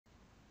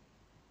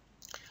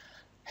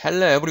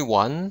Hello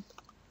everyone,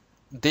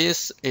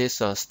 this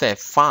is step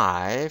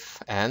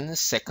 5 and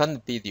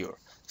second video.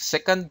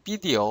 Second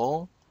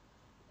video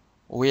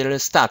will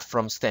start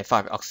from step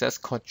 5, access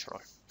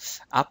control.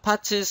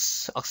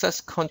 Apache's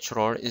access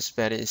control is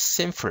very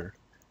simple.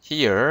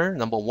 Here,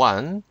 number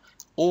 1,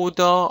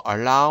 order,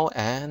 allow,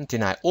 and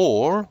deny,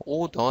 or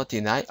order,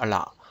 deny,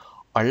 allow.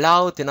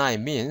 Allow, deny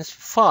means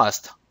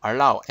first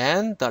allow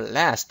and the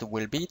last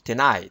will be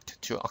denied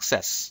to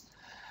access.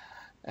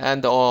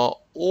 And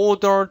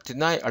order,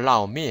 deny,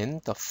 allow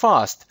mean the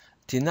first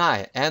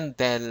deny and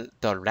then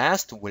the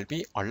rest will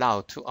be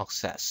allowed to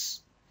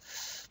access.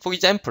 For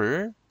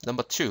example,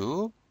 number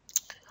 2,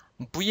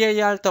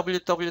 var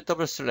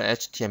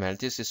www/html,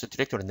 this is a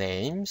directory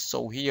name.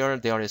 So here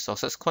there is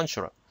access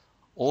control.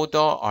 Order,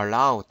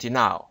 allow,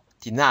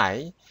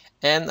 deny,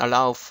 and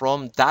allow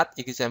from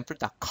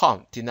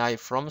 .example.com, deny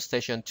from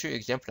station2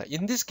 example.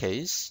 In this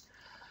case,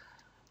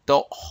 the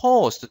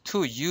host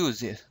to use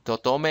the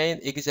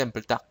domain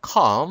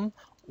example.com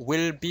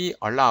will be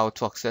allowed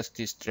to access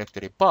this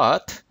directory,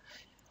 but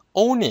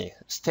only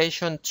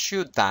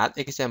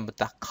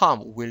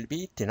station2.example.com will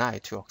be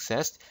denied to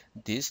access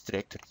this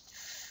directory.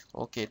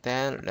 Okay,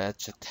 then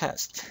let's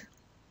test.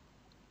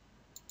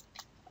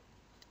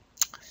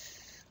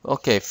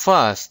 Okay,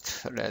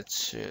 first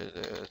let's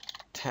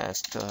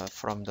test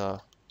from the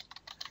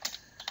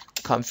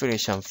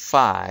configuration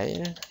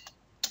file.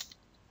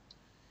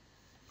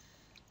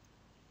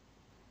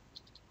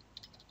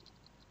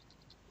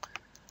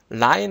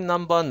 Line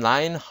number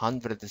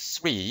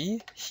 903,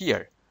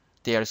 here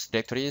there's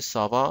directory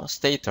server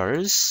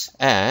status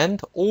and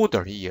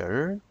order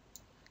here.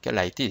 Okay,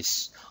 like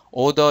this.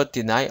 Order,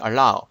 deny,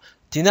 allow.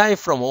 Deny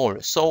from all.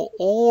 So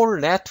all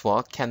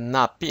network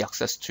cannot be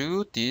accessed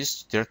to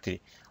this directory,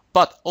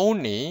 but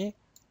only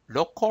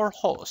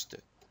localhost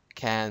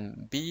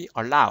can be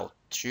allowed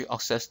to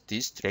access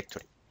this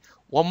directory.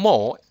 One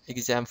more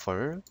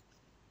example.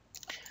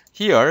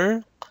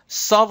 Here,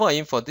 server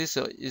info, this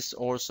is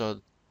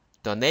also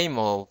the name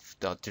of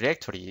the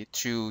directory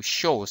to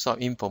show some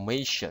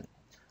information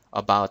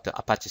about the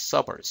Apache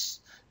servers.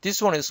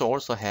 This one is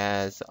also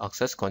has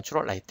access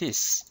control like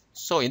this.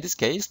 So in this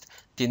case,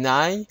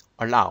 deny,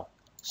 allow.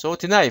 So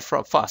deny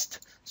from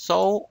first.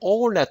 So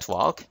all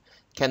network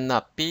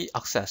cannot be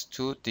accessed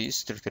to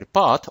this directory,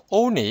 but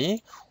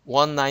only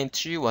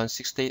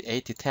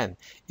 192.168.80.10.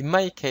 In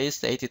my case,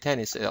 the 8010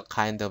 is a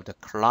kind of the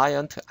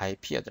client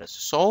IP address.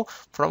 So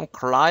from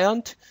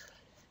client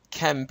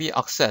can be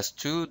accessed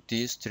to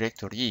this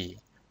directory,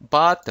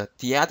 but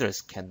the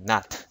others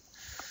cannot.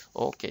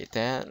 Okay,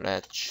 then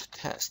let's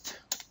test.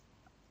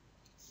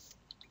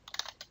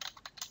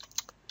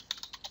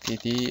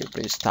 pd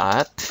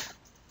restart.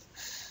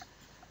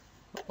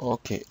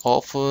 Okay,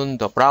 open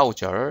the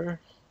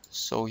browser.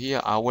 So here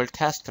I will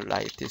test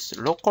like this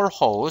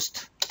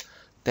localhost.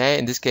 Then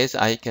in this case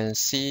I can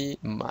see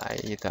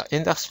the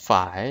index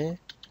file,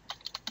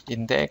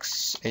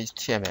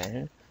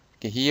 index.html.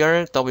 Okay,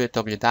 here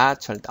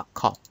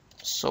www.chal.com.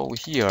 So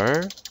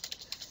here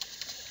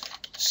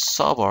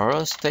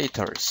server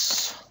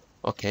status.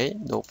 Okay,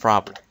 no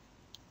problem.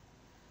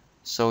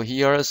 So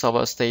here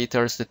server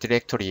status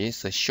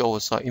directories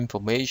shows some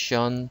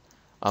information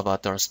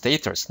about our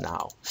status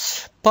now.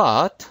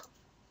 But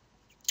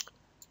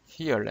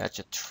here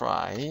let's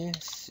try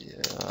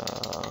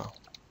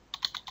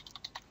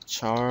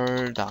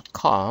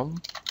chal.com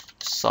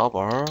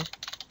server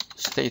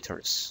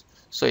status.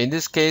 So in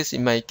this case,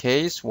 in my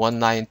case,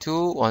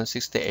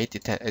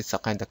 192.168.10 is a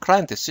kind of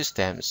client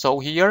system. So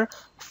here,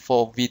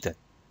 forbidden,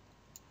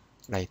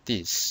 like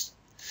this.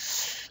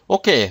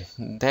 Okay,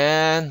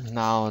 then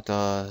now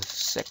the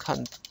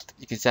second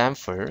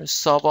example,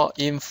 server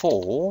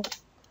info.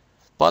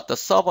 But the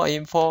server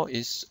info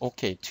is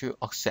okay to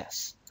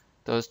access.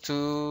 Those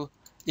two,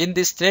 in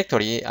this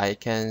directory, I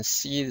can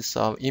see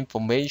some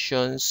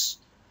informations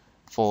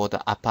for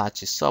the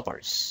Apache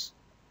servers.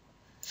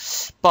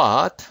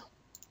 But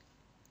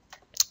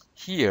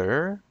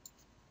here,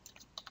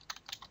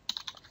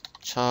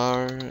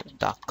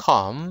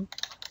 chal.com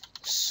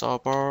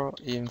server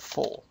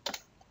info.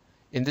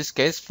 In this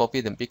case,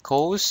 forbidden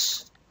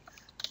because,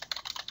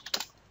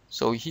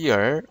 so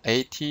here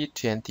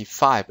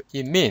 8025,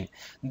 it means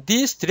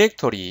this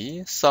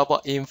directory server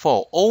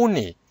info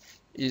only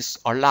is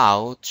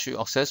allowed to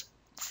access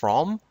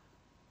from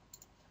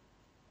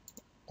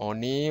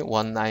only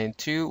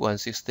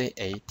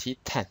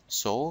 192.168.80.10.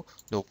 So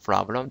no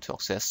problem to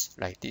access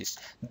like this.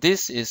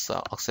 This is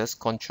access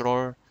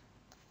control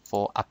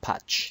for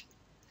Apache.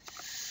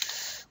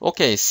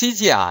 Okay,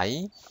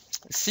 CGI.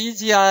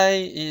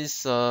 CGI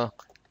is a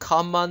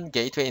common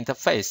gateway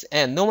interface,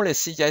 and normally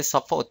CGI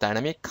support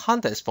dynamic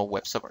context for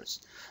web servers.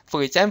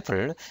 For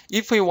example,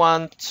 if we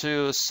want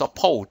to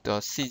support the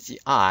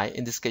CGI,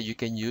 in this case you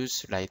can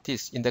use like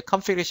this. In the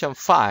configuration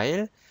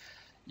file,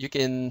 you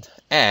can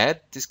add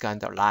this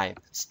kind of line,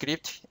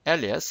 script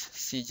alias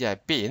CGI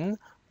bin,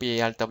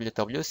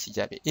 BARWW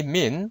CGI bin. It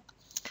means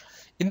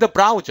in the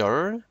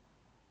browser,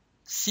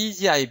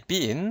 CGI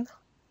bin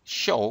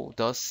show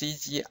the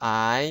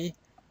CGI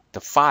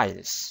the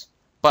files,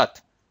 but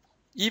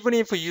even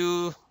if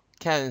you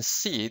can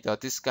see the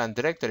this kind of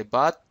directory,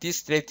 but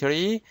this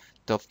directory,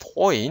 the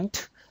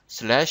point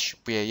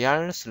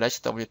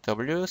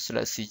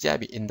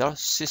 /var/ww/cgib in the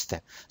system.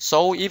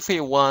 So if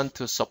we want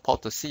to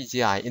support the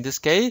CGI, in this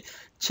case,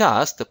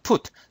 just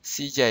put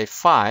CGI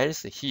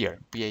files here,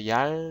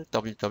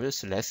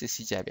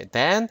 var/ww/cgib.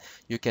 Then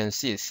you can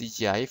see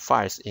CGI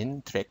files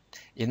in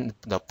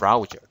the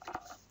browser.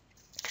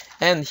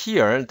 And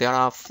here there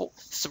are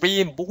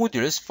three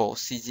modules for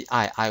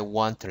CGI I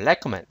want to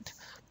recommend.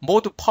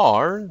 Mode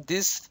PAR,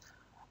 this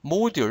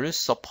module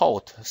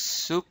support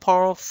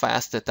super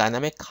fast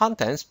dynamic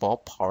contents for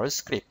PAR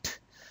script.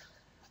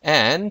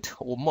 And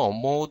more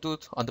mode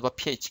under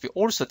PHP.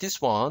 Also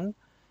this one,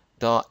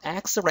 the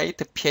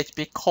accelerate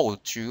PHP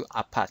code to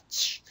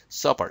Apache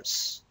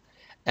servers.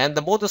 And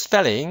the mode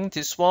spelling,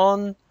 this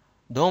one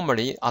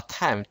normally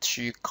attempt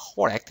to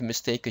correct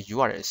mistake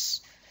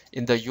URLs.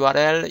 In the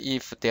URL,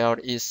 if there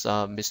is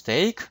a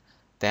mistake,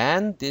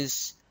 then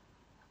this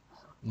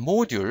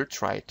module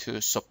try to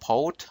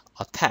support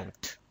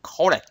attempt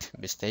correct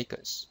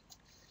mistakes.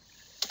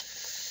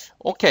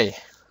 Okay,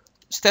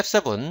 step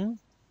 7,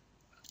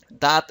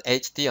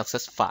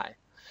 htaccess file.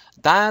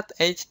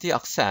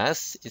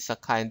 htaccess is a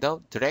kind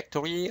of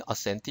directory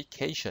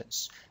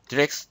authentications.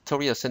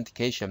 Directory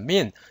authentication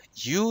means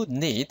you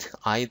need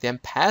ID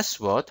and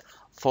password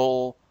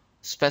for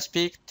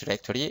specific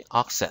directory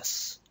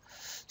access.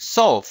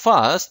 So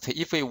first,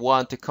 if we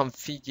want to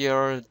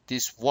configure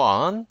this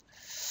one,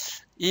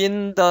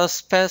 in the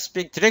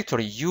specific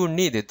directory, you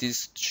need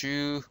these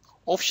two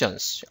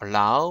options,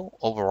 allow,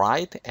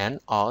 override, and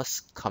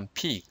as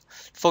config.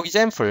 For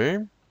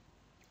example,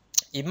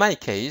 in my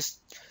case,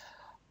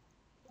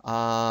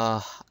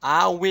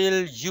 I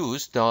will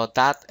use the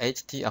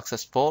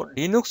 .htaccess for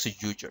Linux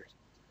users.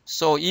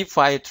 So if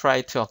I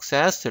try to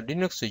access the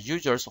Linux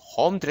user's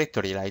home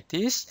directory like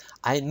this,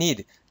 I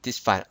need this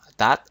file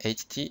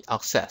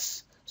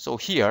 .htaccess. So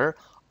here,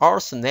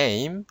 auth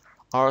name,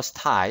 auth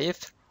type,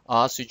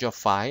 auth user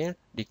file,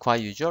 require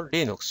user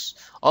Linux.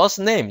 Auth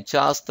name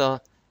just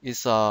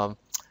is a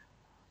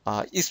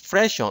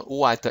expression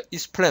or the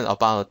explain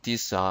about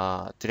this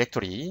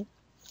directory.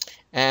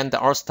 And the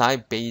auth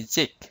type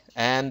basic.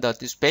 And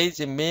this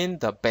basic means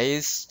the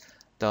base,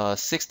 the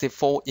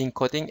 64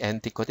 encoding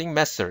and decoding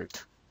method.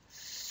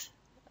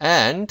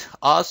 And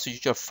auth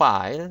user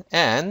file.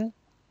 And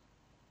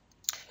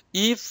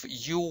if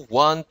you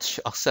want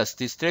to access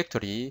this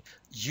directory,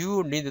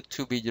 you need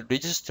to be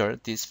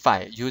registered this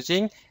file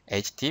using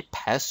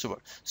htaccess.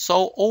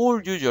 So all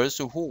users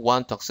who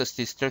want to access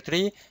this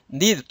directory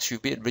need to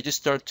be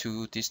registered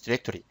to this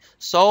directory.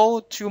 So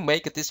to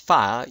make this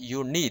file,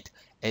 you need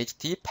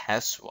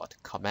htaccess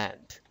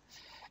command.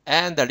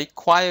 And the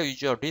require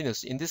user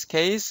Linux. In this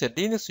case,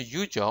 Linux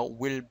user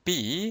will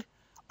be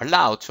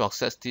allowed to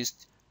access this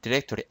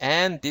directory,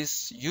 and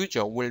this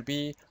user will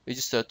be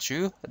registered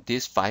to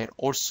this file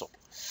also.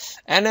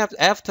 And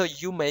after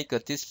you make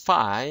this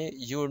file,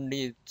 you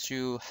need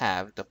to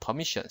have the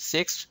permission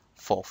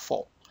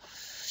 644.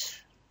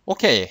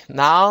 Okay,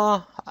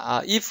 now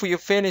if you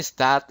finish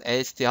that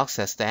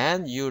htaccess,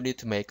 then you need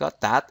to make a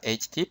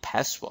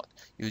 .htapassword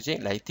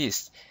using like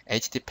this,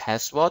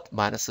 htapassword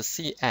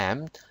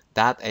 -cm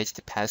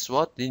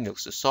 .htapassword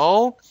Linux.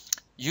 So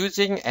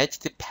using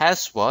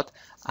htapassword,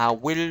 I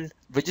will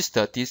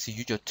register this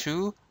user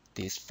to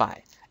this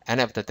file. And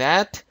after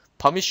that,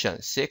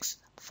 permission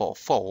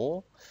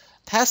 644.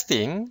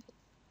 Testing,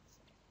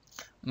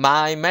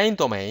 my main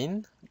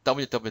domain,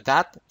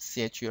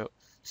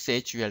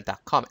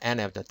 www.chul.com,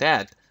 and after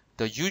that,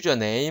 the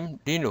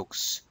username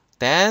Linux.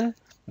 Then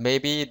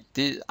maybe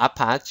the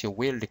Apache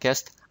will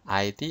request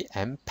ID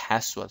and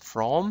password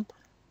from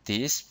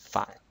this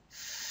file.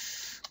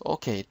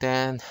 Okay,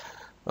 then,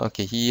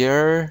 okay,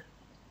 here,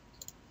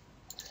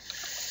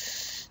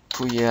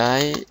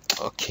 vi,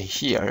 okay,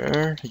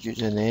 here,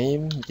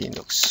 username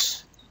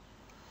Linux.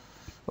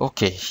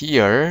 Okay,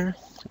 here,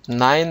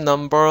 line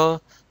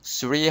number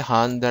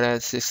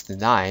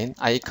 369,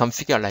 I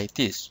configure like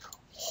this,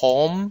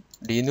 home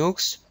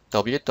Linux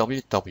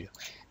www.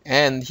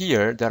 And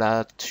here there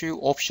are two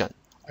options,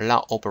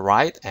 allow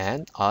override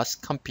and as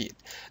config.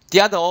 The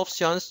other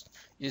options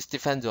is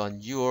depends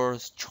on your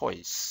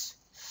choice.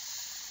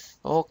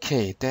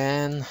 Okay,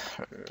 then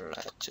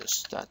let's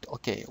just start.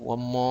 Okay,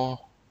 one more.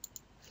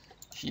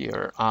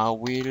 Here I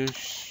will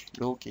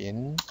log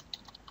in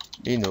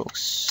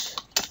Linux.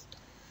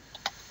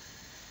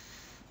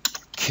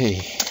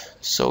 Okay,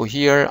 so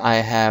here I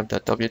have the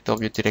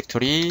www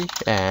directory,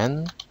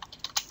 and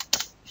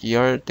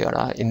here there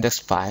are index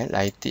file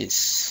like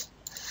this.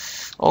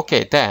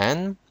 Okay,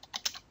 then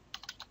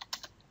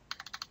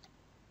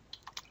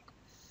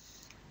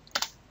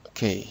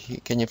okay,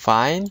 can you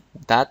find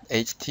that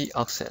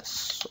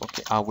htaccess?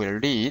 Okay, I will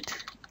read.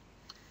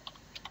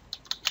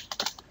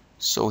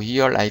 So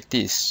here like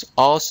this,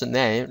 auth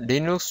name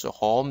Linux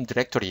home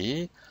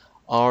directory,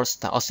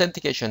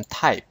 authentication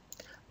type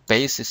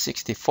base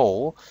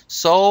 64.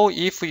 So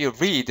if you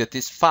read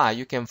this file,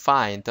 you can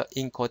find the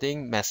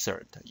encoding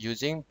method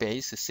using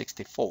base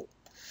 64.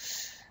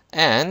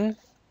 And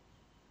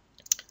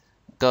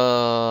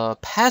the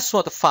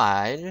password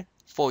file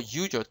for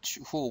users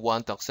who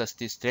want to access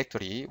this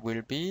directory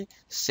will be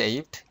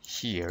saved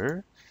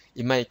here.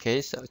 In my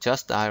case,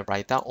 just I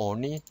write down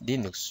only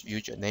Linux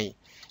username.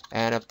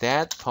 And of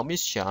that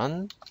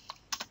permission,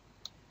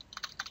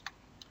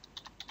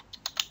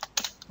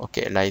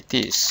 okay, like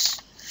this.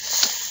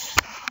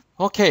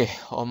 Okay,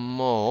 one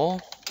more.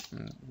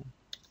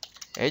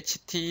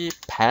 ht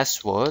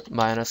password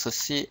minus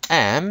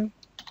cm.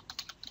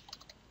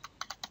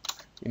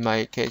 In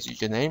my case,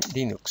 username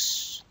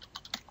Linux.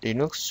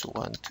 Linux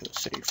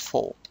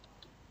 1234.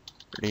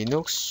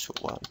 Linux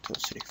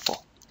 1234.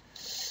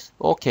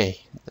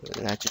 Okay,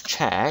 let's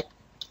check.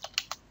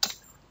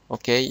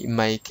 Okay, in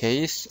my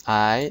case,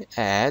 I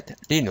add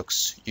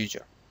Linux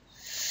user.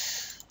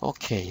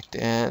 Okay,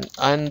 then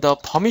under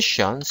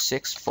permission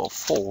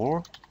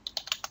 644.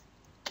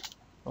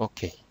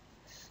 Okay,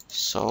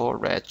 so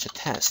let's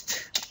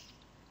test.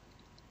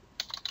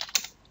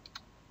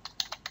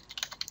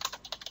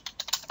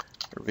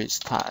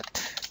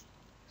 Restart.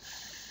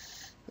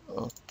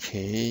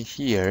 Okay,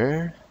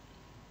 here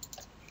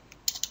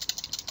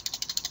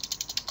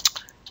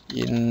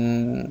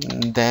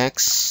index.html.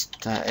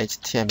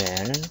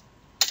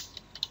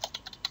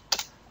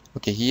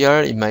 Okay,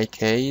 here in my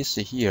case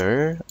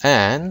here,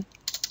 and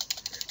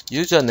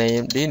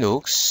username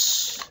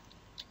Linux.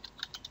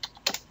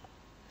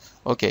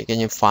 Okay, can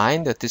you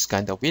find this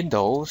kind of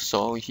window?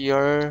 So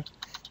here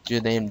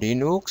username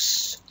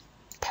Linux,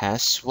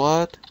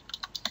 password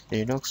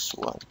Linux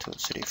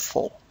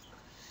 1234.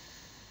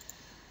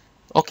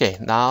 Okay,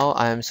 now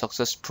I'm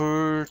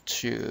successful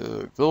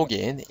to log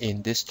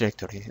in this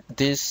directory.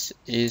 This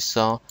is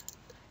a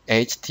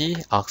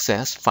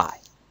htaccess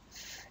file.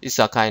 It's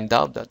a kind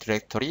of the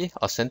directory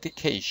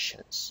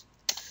authentications.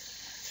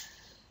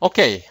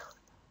 Okay,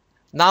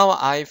 now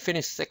I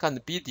finished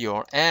second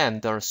video, and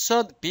the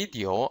third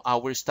video I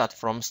will start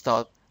from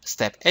step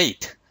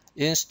 8.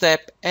 In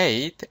step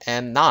 8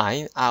 and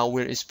 9, I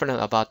will explain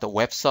about the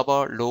web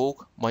server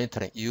log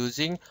monitoring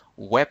using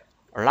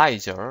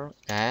Webserver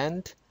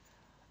and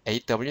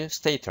AWS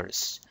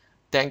status.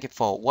 Thank you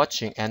for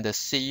watching, and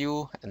see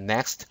you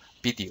next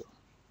video.